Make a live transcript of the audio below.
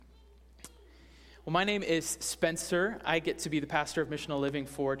Well, my name is Spencer. I get to be the pastor of missional living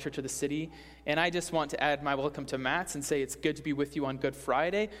for Church of the City, and I just want to add my welcome to Matt's and say it's good to be with you on Good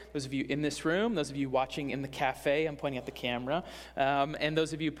Friday. Those of you in this room, those of you watching in the cafe, I'm pointing at the camera, and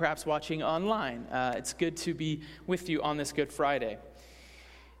those of you perhaps watching online. It's good to be with you on this Good Friday.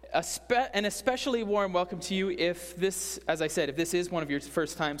 An especially warm welcome to you if this, as I said, if this is one of your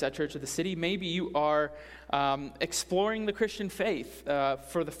first times at Church of the City. Maybe you are exploring the Christian faith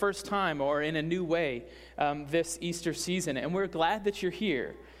for the first time or in a new way this Easter season, and we're glad that you're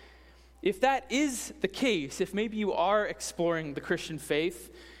here. If that is the case, if maybe you are exploring the Christian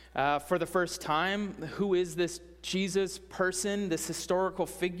faith for the first time, who is this Jesus person, this historical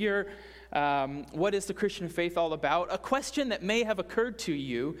figure? What is the Christian faith all about? A question that may have occurred to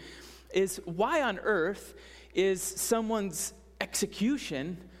you is, why on earth is someone's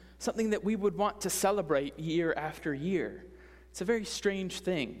execution something that we would want to celebrate year after year? It's a very strange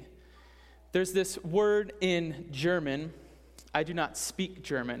thing. There's this word in German. I do not speak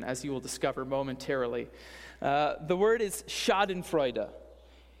German, as you will discover momentarily. The word is Schadenfreude.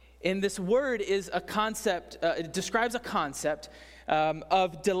 And this word is a concept, it describes a concept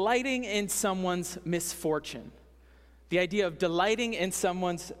of delighting in someone's misfortune. The idea of delighting in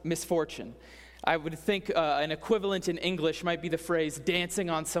someone's misfortune. I would think an equivalent in English might be the phrase dancing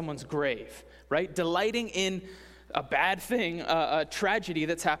on someone's grave, right? Delighting in a bad thing, a tragedy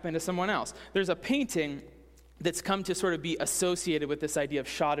that's happened to someone else. There's a painting that's come to sort of be associated with this idea of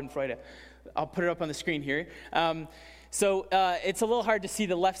Schadenfreude. I'll put it up on the screen here. So it's a little hard to see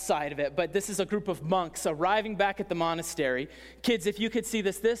the left side of it, but this is a group of monks arriving back at the monastery. Kids, if you could see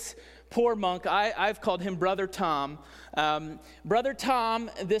this poor monk, I've called him Brother Tom. Brother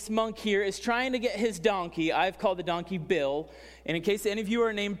Tom, this monk here, is trying to get his donkey. I've called the donkey Bill. And in case any of you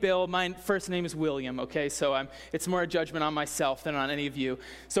are named Bill, my first name is William, okay? So it's more a judgment on myself than on any of you.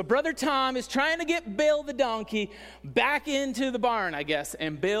 So Brother Tom is trying to get Bill the donkey back into the barn, I guess,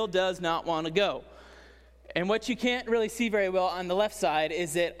 and Bill does not want to go. And what you can't really see very well on the left side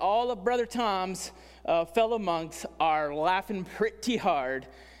is that all of Brother Tom's fellow monks are laughing pretty hard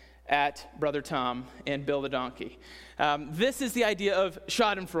at Brother Tom and Bill the donkey. This is the idea of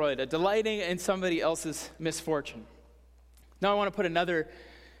Schadenfreude, delighting in somebody else's misfortune. Now I want to put another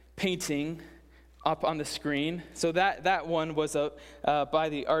painting up on the screen. So that one was by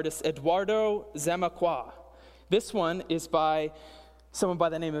the artist Eduardo Zamacqua. This one is by someone by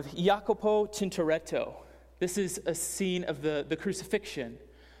the name of Jacopo Tintoretto. This is a scene of the crucifixion.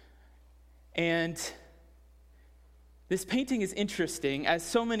 And this painting is interesting, as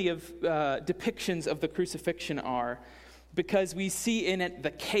so many of depictions of the crucifixion are, because we see in it the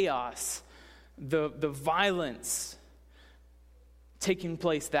chaos, the violence taking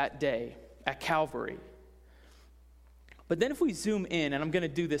place that day at Calvary. But then if we zoom in, and I'm going to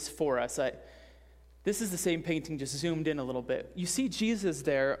do this for us, this is the same painting, just zoomed in a little bit. You see Jesus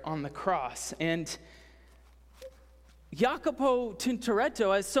there on the cross, and Jacopo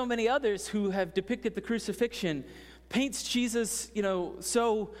Tintoretto, as so many others who have depicted the crucifixion, paints Jesus,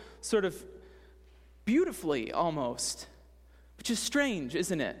 so sort of beautifully almost, which is strange,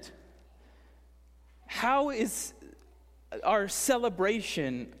 isn't it? How is our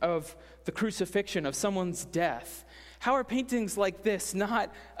celebration of the crucifixion, of someone's death, how are paintings like this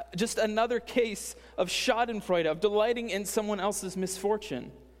not just another case of Schadenfreude, of delighting in someone else's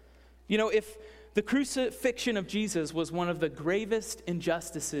misfortune? If the crucifixion of Jesus was one of the gravest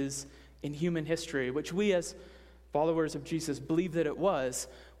injustices in human history, which we as followers of Jesus believe that it was,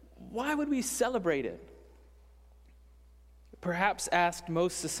 why would we celebrate it? Perhaps asked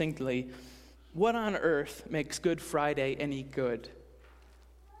most succinctly, what on earth makes Good Friday any good?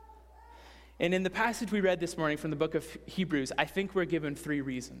 And in the passage we read this morning from the book of Hebrews, I think we're given three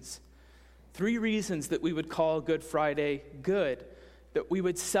reasons. Three reasons that we would call Good Friday good, that we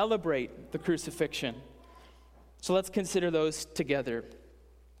would celebrate the crucifixion. So let's consider those together.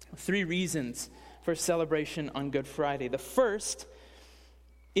 Three reasons for celebration on Good Friday. The first,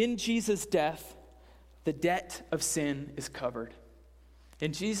 in Jesus' death, the debt of sin is covered.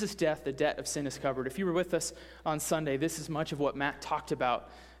 In Jesus' death, the debt of sin is covered. If you were with us on Sunday, this is much of what Matt talked about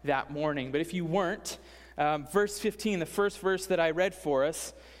that morning. But if you weren't, verse 15, the first verse that I read for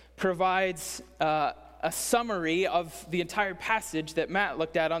us, provides a summary of the entire passage that Matt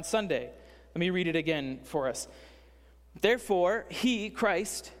looked at on Sunday. Let me read it again for us. Therefore, he,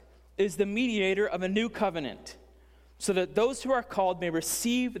 Christ, is the mediator of a new covenant, so that those who are called may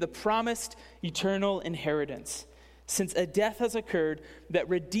receive the promised eternal inheritance, since a death has occurred that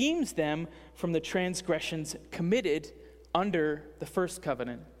redeems them from the transgressions committed under the first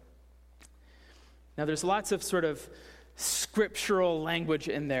covenant. Now, there's lots of sort of scriptural language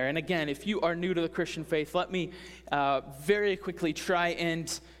in there. And again, if you are new to the Christian faith, let me very quickly try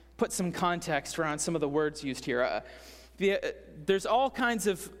and put some context around some of the words used here. There's all kinds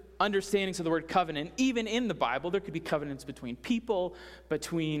of understandings of the word covenant. Even in the Bible, there could be covenants between people,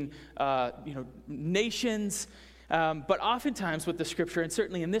 between nations. But oftentimes what the scripture, and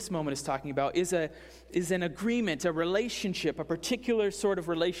certainly in this moment is talking about, is an agreement, a relationship, a particular sort of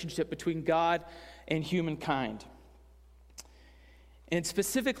relationship between God and humankind. And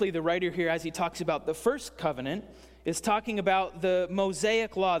specifically, the writer here, as he talks about the first covenant, is talking about the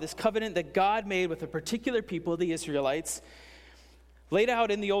Mosaic law, this covenant that God made with a particular people, the Israelites, laid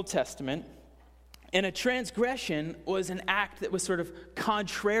out in the Old Testament. And a transgression was an act that was sort of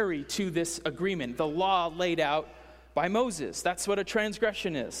contrary to this agreement, the law laid out by Moses. That's what a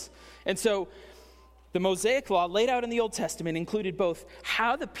transgression is. And so the Mosaic law laid out in the Old Testament included both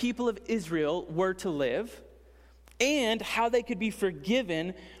how the people of Israel were to live and how they could be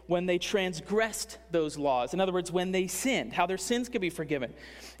forgiven when they transgressed those laws. In other words, when they sinned, how their sins could be forgiven.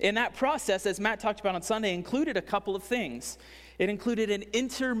 And that process, as Matt talked about on Sunday, included a couple of things. It included an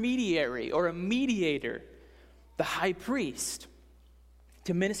intermediary or a mediator, the high priest,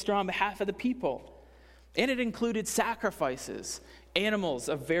 to minister on behalf of the people. And it included sacrifices, animals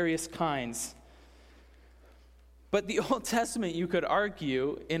of various kinds. But the Old Testament, you could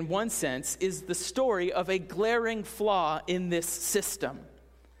argue, in one sense, is the story of a glaring flaw in this system.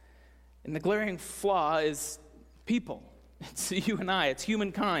 And the glaring flaw is people. It's you and I. It's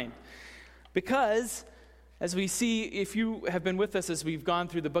humankind. Because, as we see, if you have been with us as we've gone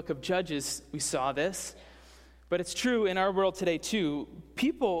through the book of Judges, we saw this. But it's true in our world today, too.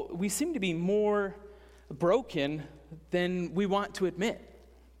 People, we seem to be more broken than we want to admit.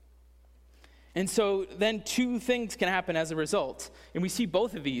 And so then two things can happen as a result. And we see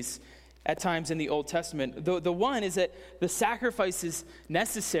both of these at times in the Old Testament. The one is that the sacrifices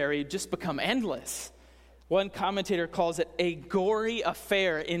necessary just become endless. One commentator calls it a gory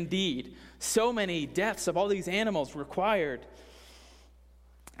affair indeed. So many deaths of all these animals required.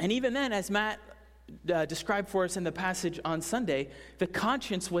 And even then, as Matt described for us in the passage on Sunday, the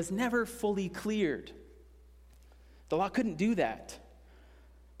conscience was never fully cleared. The law couldn't do that.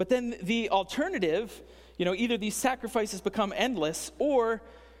 But then the alternative, either these sacrifices become endless, or,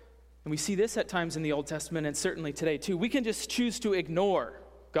 and we see this at times in the Old Testament and certainly today too, we can just choose to ignore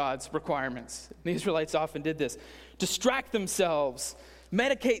God's requirements. The Israelites often did this. Distract themselves,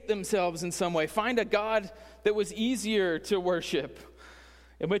 medicate themselves in some way, find a God that was easier to worship,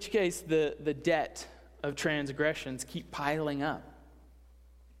 in which case the debt of transgressions keep piling up.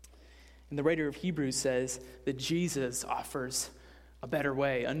 And the writer of Hebrews says that Jesus offers a better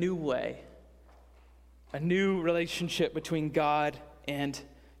way, a new relationship between God and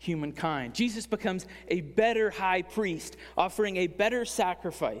humankind. Jesus becomes a better high priest, offering a better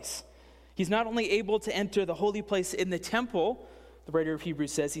sacrifice. He's not only able to enter the holy place in the temple, the writer of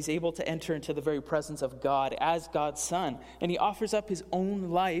Hebrews says he's able to enter into the very presence of God as God's Son. And he offers up his own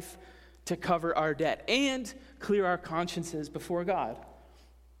life to cover our debt and clear our consciences before God.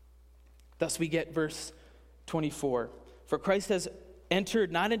 Thus we get verse 24. For Christ has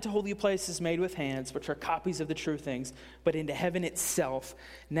entered not into holy places made with hands, which are copies of the true things, but into heaven itself,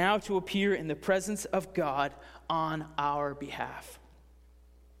 now to appear in the presence of God on our behalf.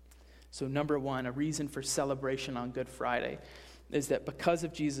 So number one, a reason for celebration on Good Friday is that because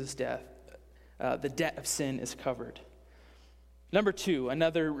of Jesus' death, the debt of sin is covered. Number two,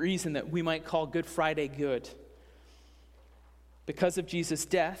 another reason that we might call Good Friday good. Because of Jesus'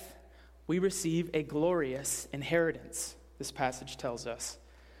 death, we receive a glorious inheritance. This passage tells us.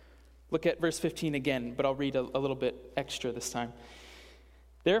 Look at verse 15 again, but I'll read a little bit extra this time.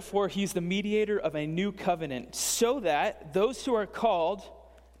 Therefore, he's the mediator of a new covenant, so that those who are called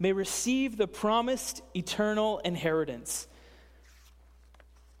may receive the promised eternal inheritance.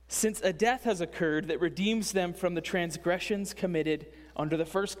 Since a death has occurred that redeems them from the transgressions committed under the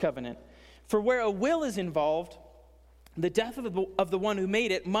first covenant. For where a will is involved, the death of the one who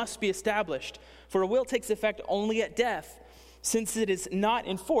made it must be established. For a will takes effect only at death, since it is not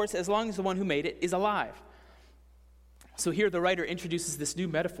in force as long as the one who made it is alive. So here the writer introduces this new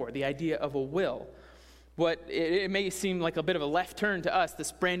metaphor, the idea of a will. It may seem like a bit of a left turn to us,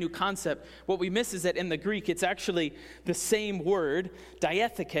 this brand new concept. What we miss is that in the Greek, it's actually the same word,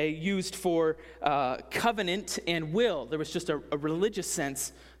 diatheke, used for covenant and will. There was just a religious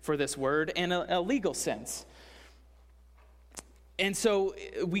sense for this word and a legal sense. And so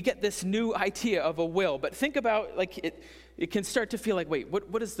we get this new idea of a will. But think about, it can start to feel like, wait,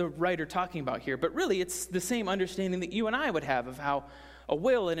 what is the writer talking about here? But really, it's the same understanding that you and I would have of how a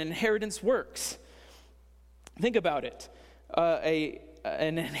will and inheritance works. Think about it.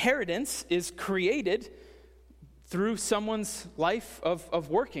 An inheritance is created through someone's life of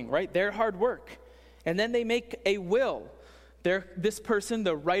working, right? Their hard work. And then they make a will. This person,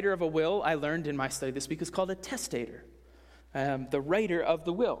 the writer of a will, I learned in my study this week, is called a testator. The writer of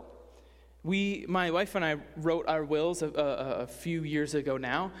the will. My wife and I wrote our wills a few years ago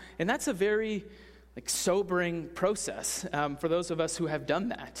now, and that's a very sobering process for those of us who have done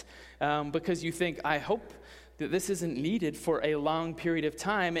that, because you think, I hope that this isn't needed for a long period of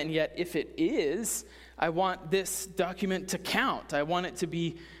time, and yet if it is, I want this document to count. I want it to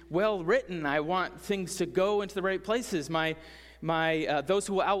be well written. I want things to go into the right places. My those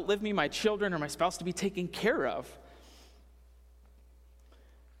who will outlive me, my children or my spouse, to be taken care of.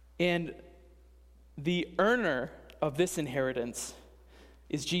 And the earner of this inheritance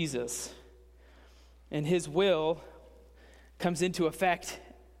is Jesus. And his will comes into effect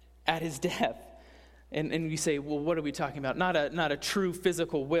at his death. And you say, well, what are we talking about? Not a true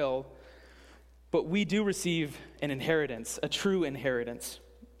physical will, but we do receive an inheritance, a true inheritance,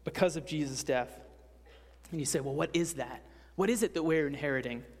 because of Jesus' death. And you say, well, what is that? What is it that we're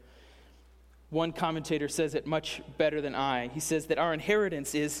inheriting? One commentator says it much better than I. He says that our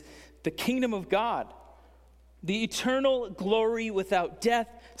inheritance is the kingdom of God, the eternal glory without death,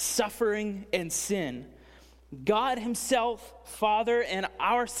 suffering, and sin. God himself, Father, and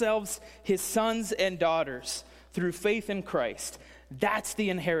ourselves, his sons and daughters, through faith in Christ. That's the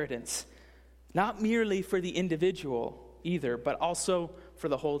inheritance. Not merely for the individual either, but also for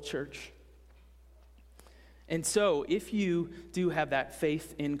the whole church. And so, if you do have that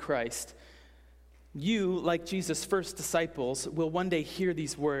faith in Christ, you, like Jesus' first disciples, will one day hear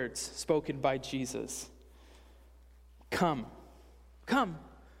these words spoken by Jesus. Come, come,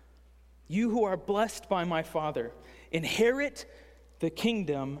 you who are blessed by my Father, inherit the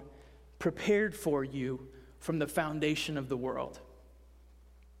kingdom prepared for you from the foundation of the world.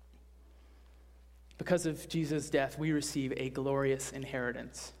 Because of Jesus' death, we receive a glorious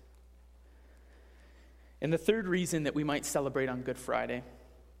inheritance. And the third reason that we might celebrate on Good Friday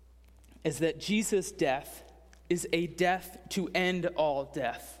is that Jesus' death is a death to end all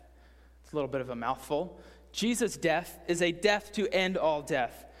death. It's a little bit of a mouthful. Jesus' death is a death to end all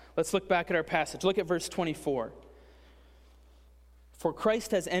death. Let's look back at our passage. Look at verse 24. For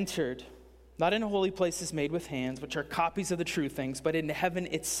Christ has entered, not into holy places made with hands, which are copies of the true things, but into heaven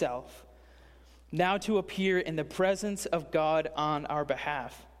itself, now to appear in the presence of God on our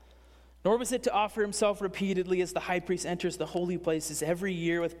behalf. Nor was it to offer himself repeatedly as the high priest enters the holy places every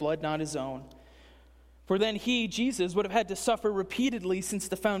year with blood not his own. For then he, Jesus, would have had to suffer repeatedly since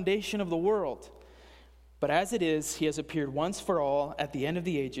the foundation of the world. But as it is, he has appeared once for all at the end of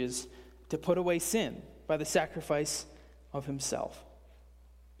the ages to put away sin by the sacrifice of himself.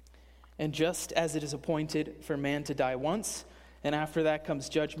 And just as it is appointed for man to die once, and after that comes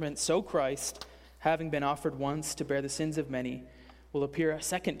judgment, so Christ, having been offered once to bear the sins of many, will appear a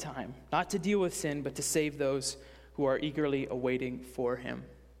second time, not to deal with sin, but to save those who are eagerly awaiting for him.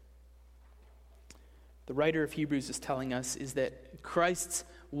 The writer of Hebrews is telling us is that Christ's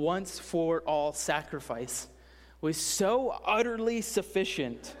once-for-all sacrifice was so utterly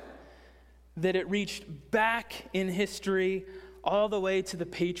sufficient that it reached back in history all the way to the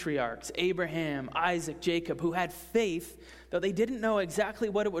patriarchs, Abraham, Isaac, Jacob, who had faith, though they didn't know exactly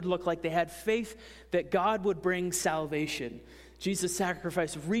what it would look like. They had faith that God would bring salvation. Jesus'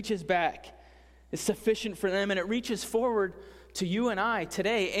 sacrifice reaches back, is sufficient for them, and it reaches forward to you and I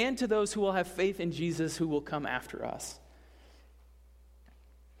today, and to those who will have faith in Jesus who will come after us.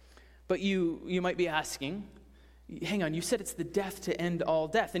 But you might be asking, hang on, you said it's the death to end all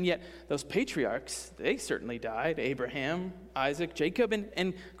death, and yet those patriarchs, they certainly died. Abraham, Isaac, Jacob,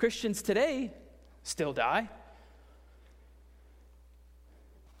 and Christians today still die.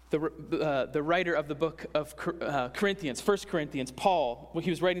 The writer of the book of Corinthians, 1 Corinthians, Paul, he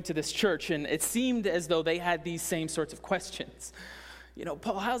was writing to this church, and it seemed as though they had these same sorts of questions.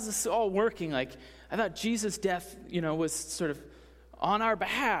 Paul, how's this all working? I thought Jesus' death, was sort of on our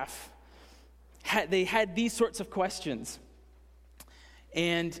behalf. They had these sorts of questions.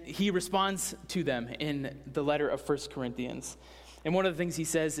 And he responds to them in the letter of 1 Corinthians. And one of the things he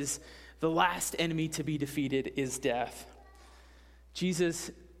says is, the last enemy to be defeated is death.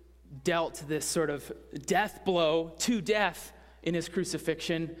 Jesus dealt this sort of death blow to death in his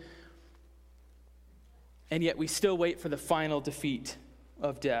crucifixion, and yet we still wait for the final defeat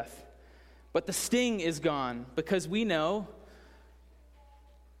of death. But the sting is gone, because we know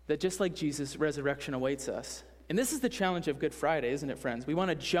that just like Jesus, resurrection awaits us. And this is the challenge of Good Friday, isn't it, friends? We want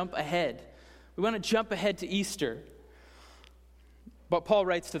to jump ahead. We want to jump ahead to Easter. But Paul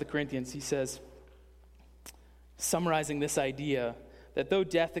writes to the Corinthians, he says, summarizing this idea that though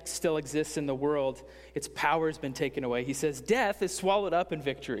death still exists in the world, its power has been taken away. He says, death is swallowed up in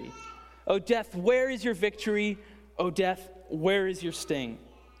victory. O death, where is your victory? O death, where is your sting?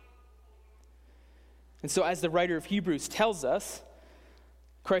 And so as the writer of Hebrews tells us,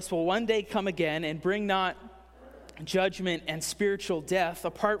 Christ will one day come again and bring not judgment and spiritual death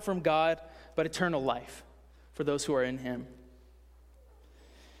apart from God, but eternal life for those who are in him.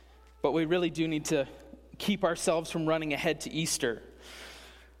 But we really do need to keep ourselves from running ahead to Easter.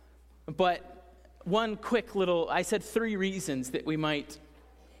 But one quick little, I said 3 reasons that we might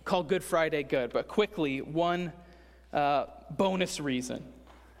call Good Friday good, but quickly, one bonus reason.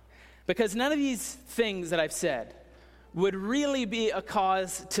 Because none of these things that I've said would really be a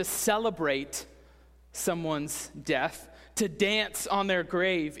cause to celebrate someone's death, to dance on their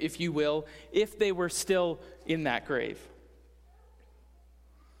grave, if you will, if they were still in that grave.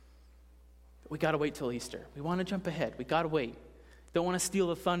 But we got to wait till Easter. We want to jump ahead. We got to wait. Don't want to steal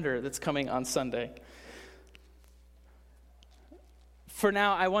the thunder that's coming on Sunday. For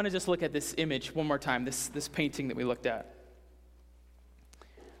now, I want to just look at this image one more time, this painting that we looked at.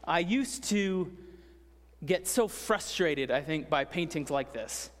 I used to get so frustrated, I think, by paintings like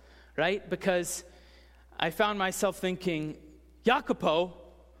this, right? Because I found myself thinking, Jacopo,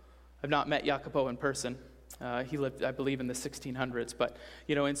 I've not met Jacopo in person. He lived, I believe, in the 1600s, but,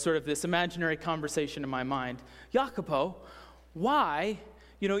 in sort of this imaginary conversation in my mind, Jacopo, why,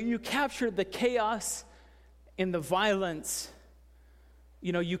 you captured the chaos and the violence.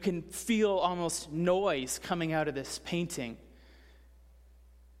 You can feel almost noise coming out of this painting.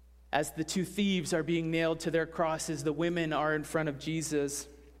 As the 2 thieves are being nailed to their crosses, the women are in front of Jesus.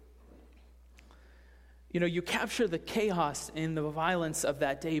 You capture the chaos and the violence of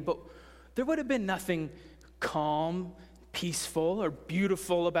that day, but there would have been nothing calm, peaceful, or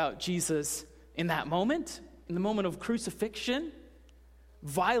beautiful about Jesus in that moment, in the moment of crucifixion,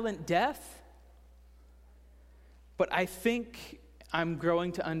 violent death. But I think I'm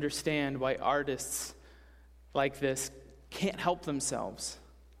growing to understand why artists like this can't help themselves.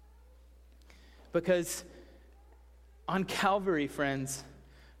 Because on Calvary, friends,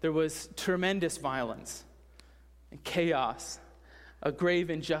 there was tremendous violence and chaos, a grave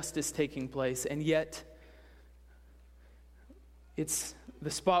injustice taking place, and yet it's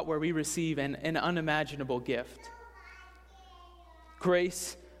the spot where we receive an unimaginable gift.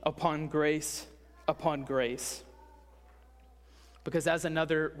 Grace upon grace upon grace. Because as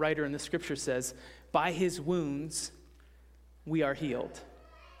another writer in the scripture says, by his wounds we are healed.